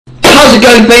How's it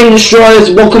going, Fame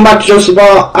Destroyers? Welcome back to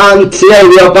Sodor, and today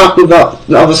we are back with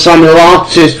another Samuel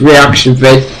Artist reaction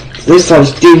vid. This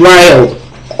time's Derailed,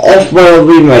 off-world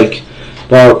remake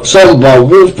by Sodor,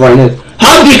 Wolfbrain.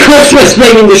 Happy Christmas,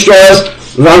 Fame Destroyers!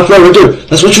 Without further ado,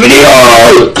 let's watch the video!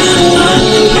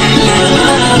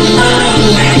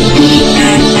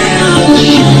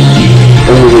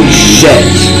 Holy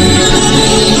shit!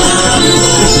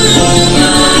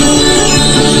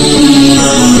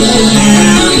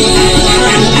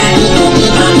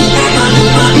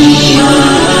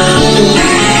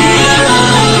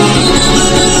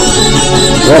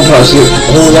 One person,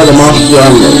 all other master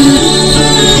animals.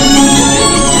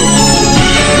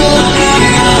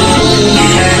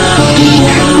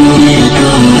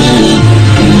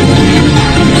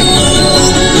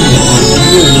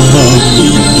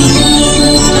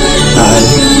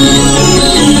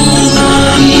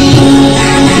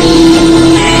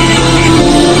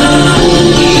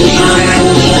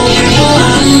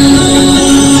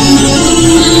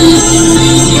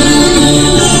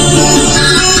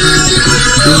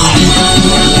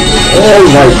 Oh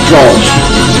my god!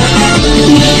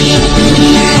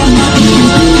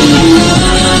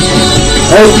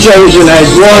 I've chosen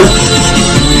Edward!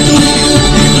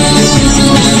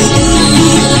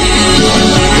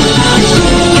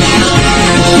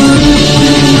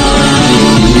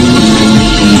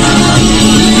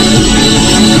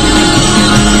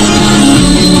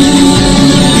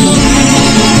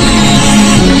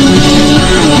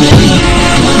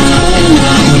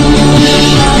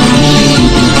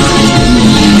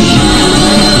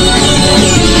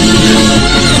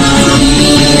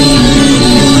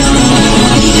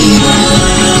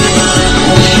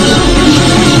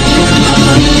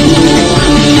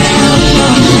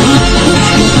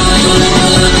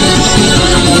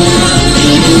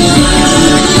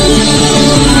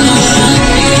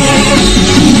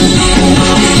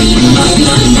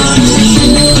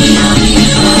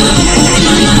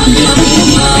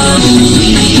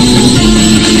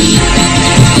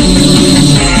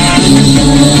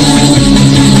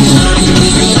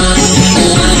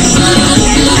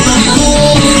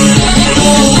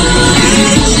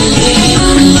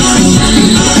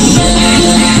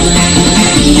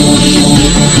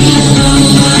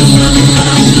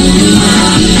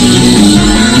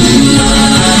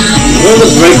 The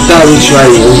breakdown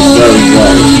trail is very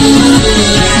well.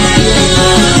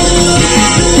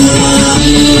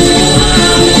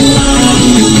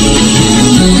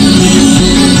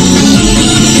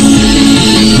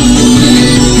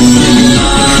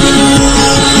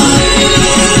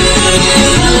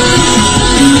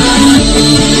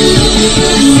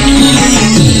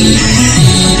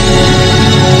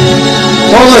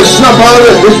 Oh no, snap out of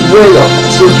it, this is really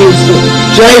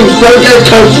James, don't get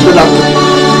close to that.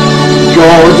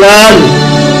 Gordon!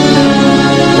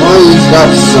 Why is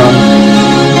that, son?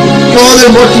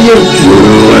 Gordon, what are you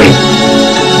doing?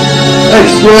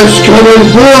 Express coming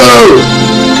through!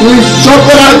 Please stop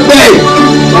it at me!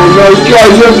 Oh no,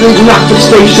 guys, you're leaving the active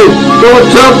station! Go and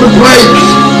turn the brakes!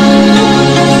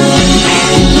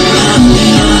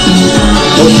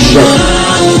 Oh shit.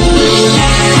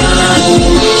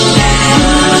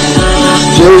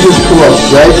 Jesus, come on,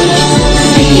 right?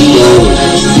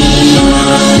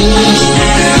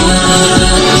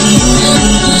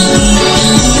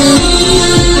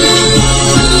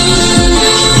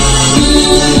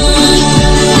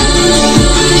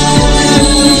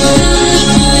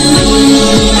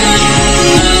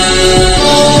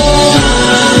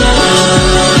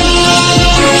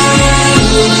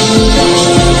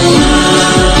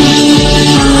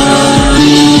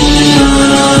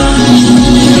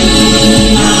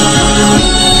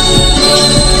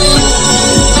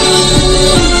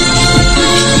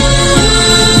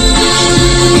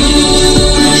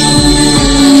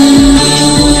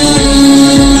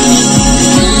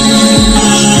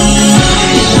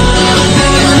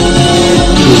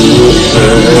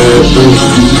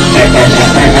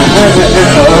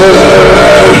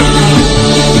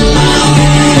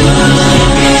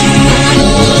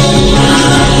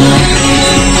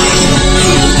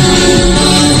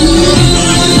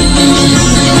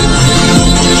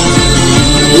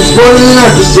 It's more than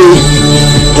enough to see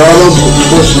Donald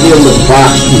supposed to be on the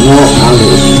back, not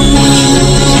Alice.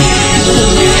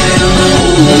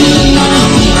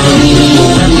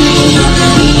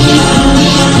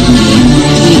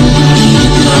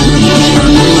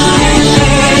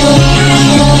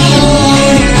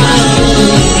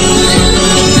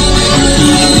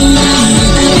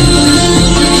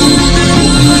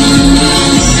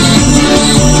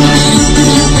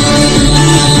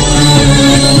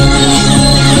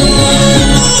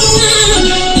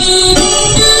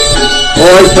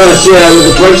 Alright, first, yeah, with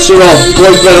the brakes are off.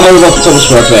 Boys better hold off Thomas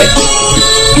for a bit.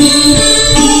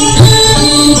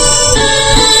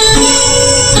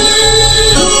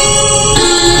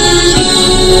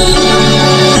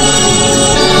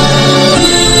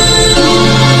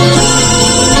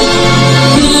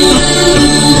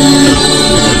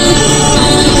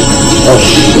 Oh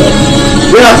shit.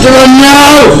 We have to run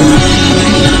now!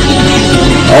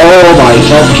 Oh my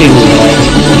fucking god.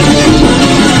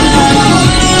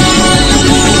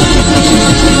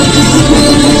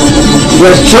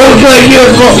 There's two good you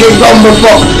fucking gone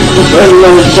before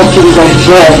everyone was fucking on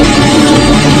top.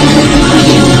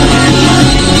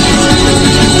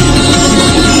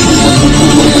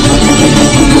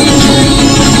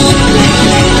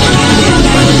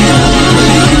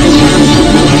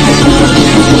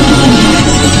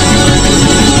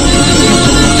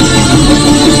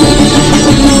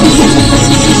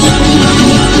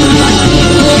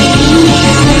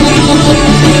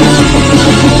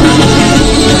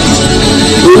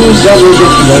 That was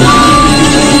it, man.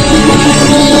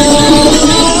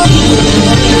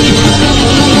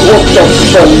 What the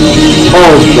fuck?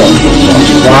 Oh, what the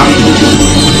fuck? That?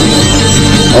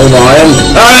 Oh, Ryan.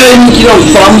 You don't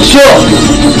farm shot.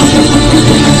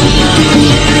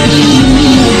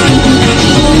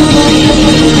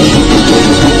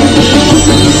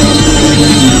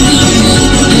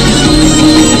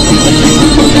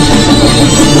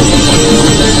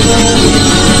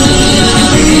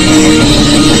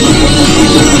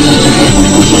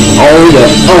 Oh yeah,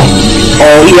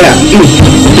 oh yeah.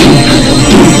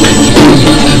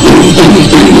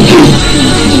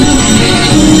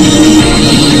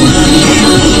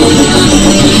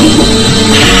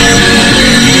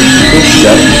 Oh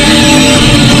shit.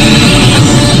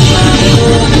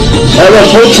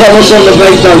 Let's put Thomas on the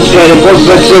breakdown straight and put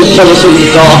Thomas in the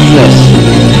darkness.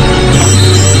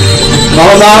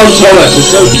 Calm down, Thomas,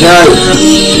 it's okay.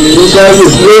 It's over,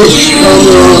 please, calm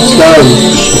down.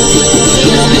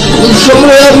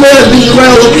 Somebody help me, I've been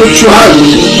derailed up the track.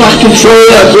 Back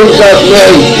controller, don't help me.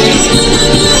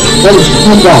 Thomas,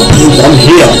 calm down, please, I'm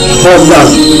here. Calm down.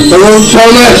 Come on,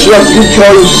 Thomas, you have to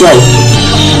control yourself.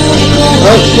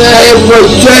 Okay, but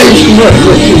James, you can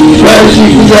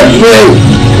get me.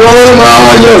 Go on,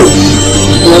 you.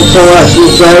 Come on, Thomas, you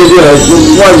say this. Your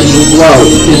voice as well.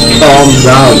 Just calm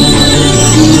down.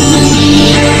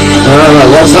 I don't know,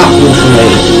 what's happening to me?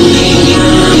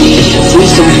 See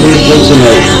something different to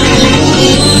me.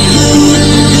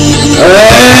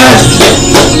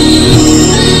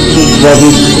 Bobby,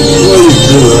 what are you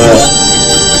doing there?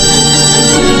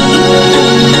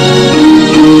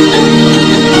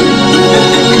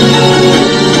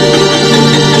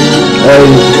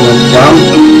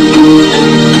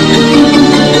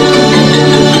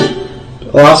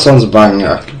 Oh, that sounds a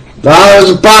banger. That was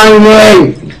a bang!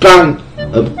 Bang!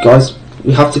 Guys,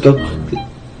 we have to go.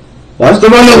 Why is the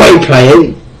runaway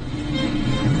playing?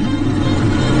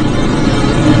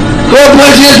 God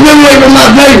bless you, let's move away from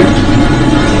that thing!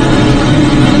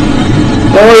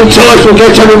 Oh, Thomas will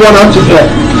get everyone out of here.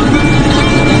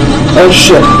 Oh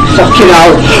shit, fucking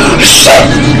hell. Shit!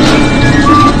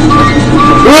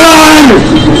 Run!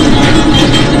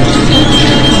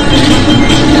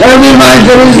 Every man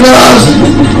for his last!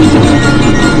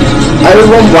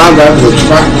 Everyone wound over the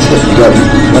track to them,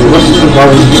 and the rest of the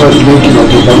bodies started moving on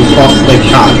them as fast as they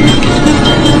can.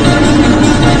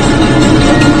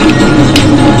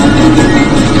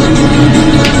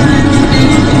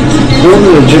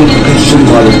 Normally the gyms are consumed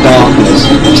by the darkness.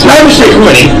 It's no mistake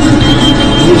already!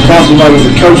 These passing by with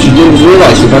the coach who didn't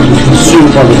realise they were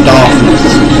consumed by the darkness.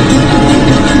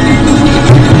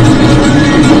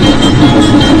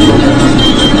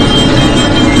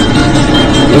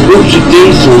 The groups of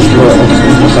diesels were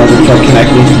almost able to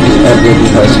connect with every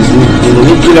devices and the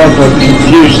nuclear were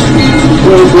confused.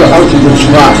 We were out of the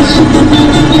tracks.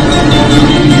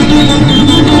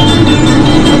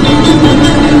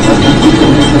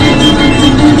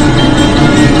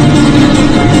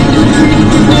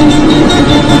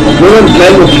 We and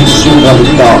Glenn were consumed by the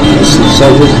darkness, and so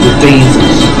was the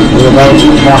diesels. We were about to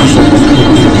crash them.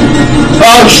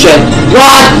 Oh shit!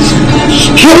 What?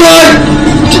 Come on!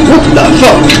 What the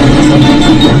fuck?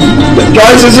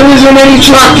 Guys, there isn't any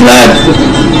track left!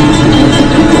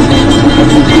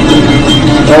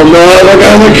 Oh no, we're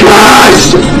gonna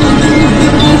crash!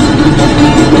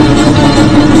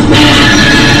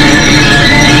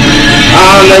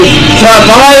 And they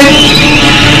survived!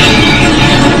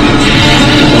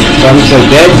 Some are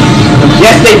dead?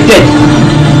 Yes, they did!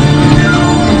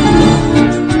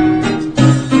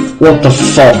 What the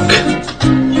fuck?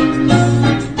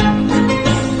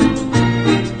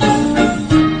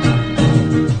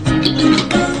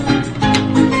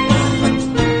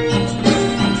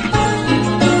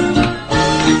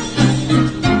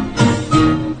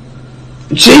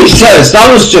 Jesus, that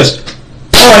was just...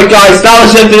 Alright guys, that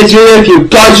was it for this video. If you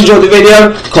guys enjoyed the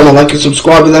video, comment, like and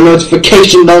subscribe with the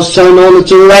notification bells turned on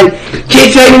until then.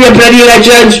 Keep training your bloody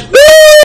legends.